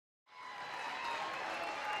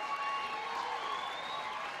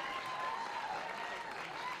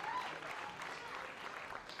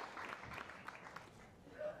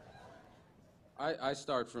I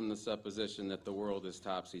start from the supposition that the world is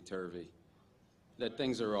topsy-turvy, that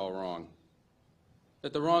things are all wrong,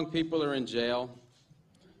 that the wrong people are in jail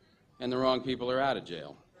and the wrong people are out of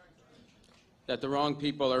jail, that the wrong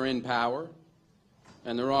people are in power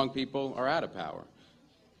and the wrong people are out of power,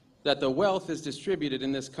 that the wealth is distributed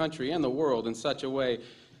in this country and the world in such a way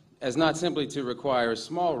as not simply to require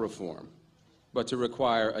small reform, but to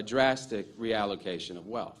require a drastic reallocation of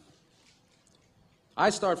wealth. I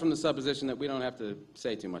start from the supposition that we don't have to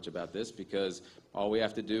say too much about this because all we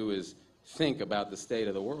have to do is think about the state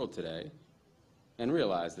of the world today and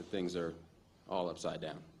realize that things are all upside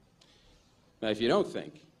down. Now, if you don't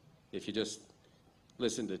think, if you just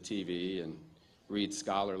listen to TV and read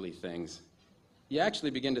scholarly things, you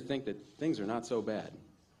actually begin to think that things are not so bad,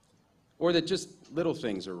 or that just little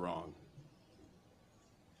things are wrong.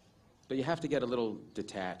 But you have to get a little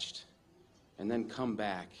detached and then come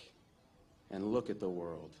back and look at the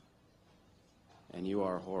world, and you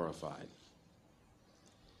are horrified.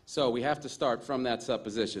 So we have to start from that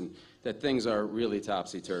supposition that things are really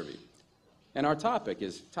topsy-turvy. And our topic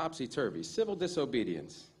is topsy-turvy, civil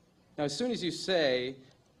disobedience. Now, as soon as you say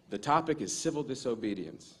the topic is civil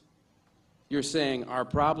disobedience, you're saying our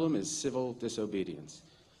problem is civil disobedience.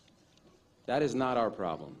 That is not our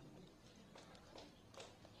problem.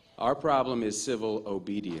 Our problem is civil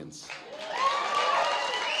obedience.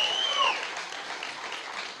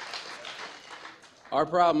 Our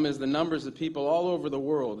problem is the numbers of people all over the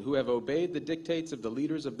world who have obeyed the dictates of the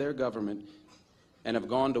leaders of their government and have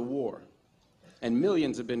gone to war. And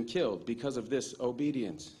millions have been killed because of this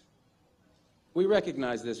obedience. We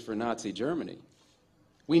recognize this for Nazi Germany.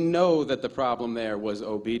 We know that the problem there was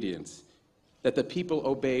obedience, that the people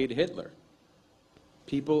obeyed Hitler.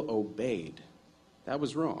 People obeyed. That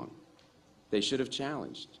was wrong. They should have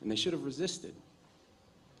challenged, and they should have resisted.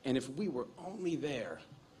 And if we were only there,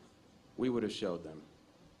 we would have showed them.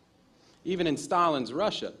 Even in Stalin's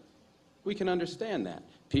Russia, we can understand that.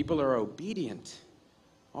 People are obedient.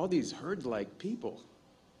 All these herd-like people.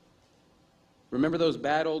 Remember those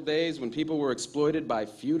bad old days when people were exploited by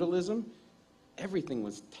feudalism? Everything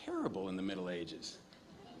was terrible in the Middle Ages.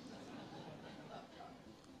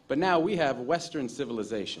 But now we have Western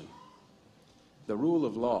civilization, the rule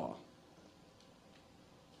of law.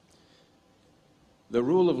 The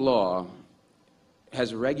rule of law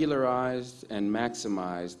has regularized and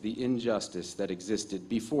maximized the injustice that existed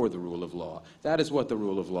before the rule of law. That is what the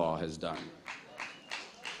rule of law has done.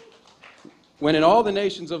 When in all the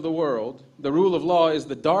nations of the world, the rule of law is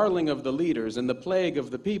the darling of the leaders and the plague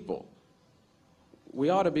of the people, we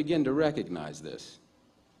ought to begin to recognize this.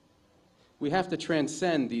 We have to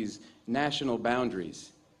transcend these national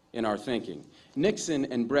boundaries in our thinking. Nixon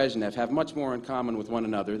and Brezhnev have much more in common with one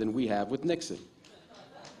another than we have with Nixon.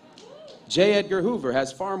 J. Edgar Hoover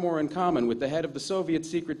has far more in common with the head of the Soviet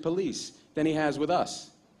secret police than he has with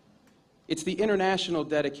us. It's the international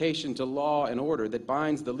dedication to law and order that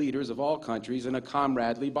binds the leaders of all countries in a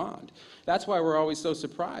comradely bond. That's why we're always so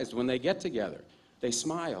surprised when they get together. They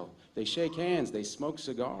smile, they shake hands, they smoke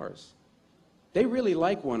cigars. They really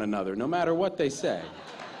like one another, no matter what they say.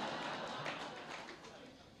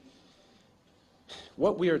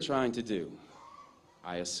 What we are trying to do,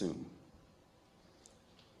 I assume,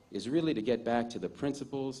 is really to get back to the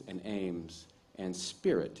principles and aims and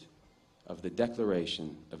spirit of the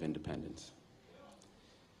Declaration of Independence.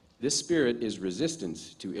 This spirit is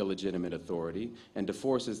resistance to illegitimate authority and to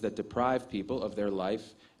forces that deprive people of their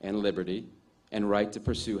life and liberty and right to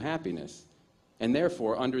pursue happiness. And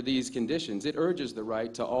therefore, under these conditions, it urges the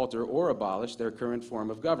right to alter or abolish their current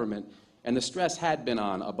form of government, and the stress had been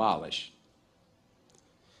on abolish.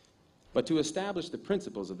 But to establish the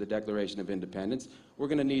principles of the Declaration of Independence, we're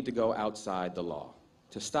going to need to go outside the law,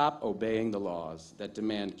 to stop obeying the laws that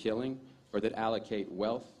demand killing or that allocate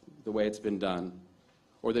wealth the way it's been done,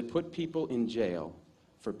 or that put people in jail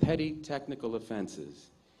for petty technical offenses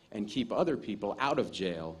and keep other people out of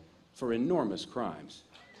jail for enormous crimes.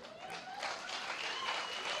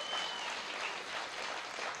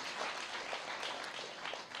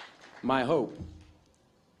 My hope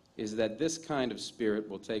is that this kind of spirit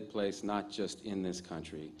will take place not just in this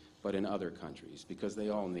country, but in other countries, because they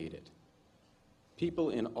all need it.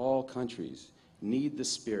 People in all countries need the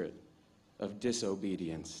spirit of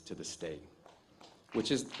disobedience to the state,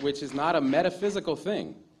 which is not a metaphysical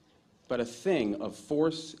thing, but a thing of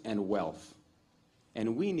force and wealth.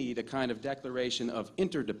 And we need a kind of declaration of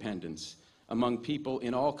interdependence among people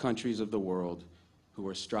in all countries of the world who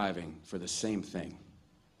are striving for the same thing.